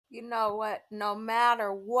You know what? No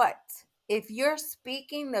matter what, if you're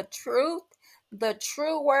speaking the true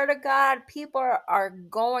word of God, people are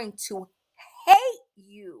going to hate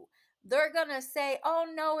you. They're going to say, "Oh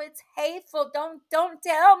no, it's hateful. Don't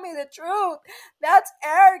tell me the truth. That's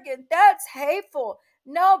arrogant. That's hateful."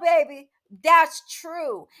 No, baby, that's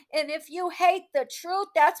true. And if you hate the truth,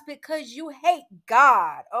 that's because you hate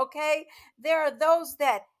God, okay? There are those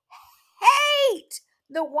that hate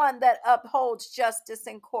the one that upholds justice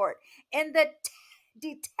in court and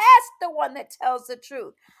detest the one that tells the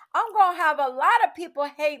truth. I'm going to have a lot of people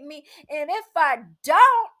hate me. And if I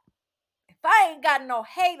ain't got no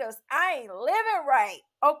haters, I ain't living right.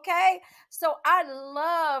 Okay. So I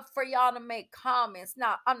love for y'all to make comments.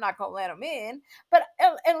 Now, I'm not gonna let them in, but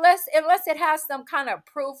unless it has some kind of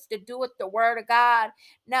proof to do with the word of God.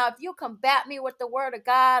 Now, if you combat me with the word of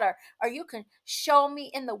God, or you can show me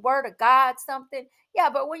in the word of God something, yeah,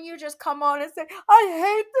 but when you just come on and say, "I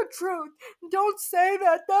hate the truth," don't say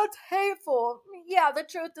that. That's hateful. Yeah, the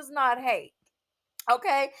truth is not hate.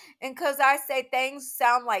 Okay. And because I say things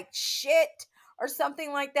sound like shit or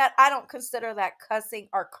something like that, I don't consider that cussing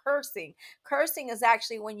or cursing. Cursing is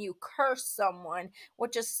actually when you curse someone,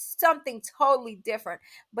 which is something totally different.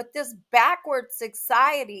 But this backward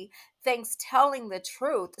society thinks telling the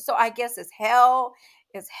truth. So I guess is hell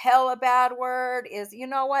a bad word? Is, you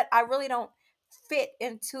know what? I really don't fit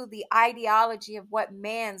into the ideology of what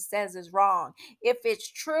man says is wrong. If it's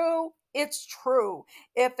true, it's true.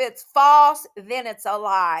 If it's false, then it's a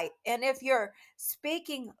lie. And if you're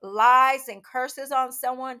speaking lies and curses on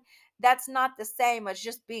someone, that's not the same as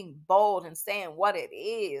just being bold and saying what it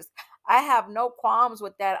is. I have no qualms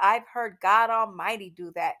with that. I've heard God Almighty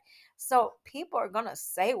do that. So people are going to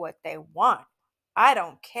say what they want. I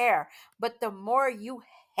don't care. But the more you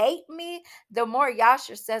hate me, the more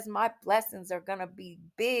Yasha says my blessings are going to be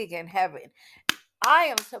big in heaven. I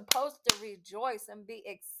am supposed to rejoice and be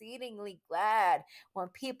exceedingly glad when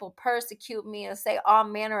people persecute me and say all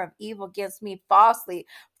manner of evil against me falsely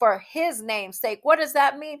for his name's sake. What does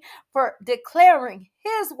that mean? For declaring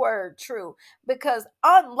his word true. Because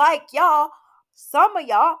unlike y'all, some of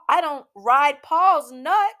y'all, I don't ride Paul's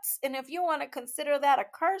nuts. And if you want to consider that a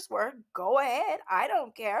curse word, go ahead. I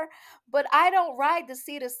don't care. But I don't ride the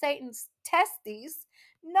seat of Satan's testes.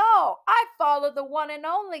 No, I follow the one and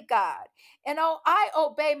only God. And I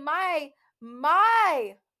obey my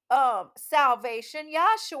salvation,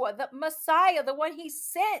 Yahshua, the Messiah, the one he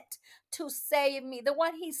sent to save me, the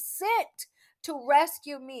one he sent to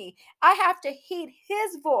rescue me. I have to heed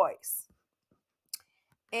his voice.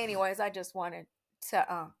 Anyways, I just wanted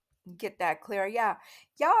to get that clear. Yeah,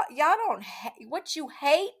 y'all don't what you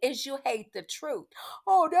hate is you hate the truth.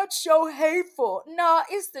 Oh, that's so hateful. No,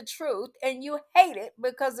 it's the truth, and you hate it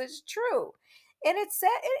because it's true. And it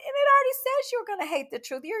already says you're gonna hate the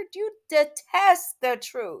truth. You detest the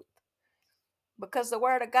truth because the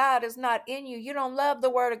word of God is not in you. You don't love the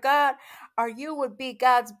word of God, or you would be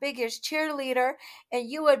God's biggest cheerleader, and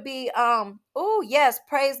you would be oh yes,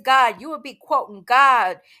 praise God. You would be quoting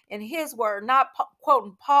God and his word, not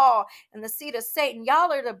quoting Paul and the seed of Satan.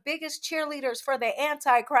 Y'all are the biggest cheerleaders for the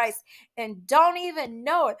Antichrist and don't even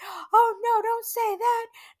know it. Oh no, don't say that.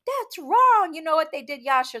 That's wrong. You know what they did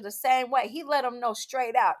Yasha the same way. He let them know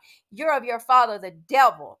straight out. You're of your father, the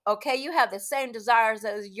devil. Okay, you have the same desires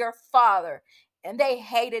as your father. And they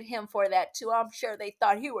hated him for that too. I'm sure they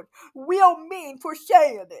thought he was real mean for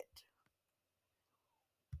saying it.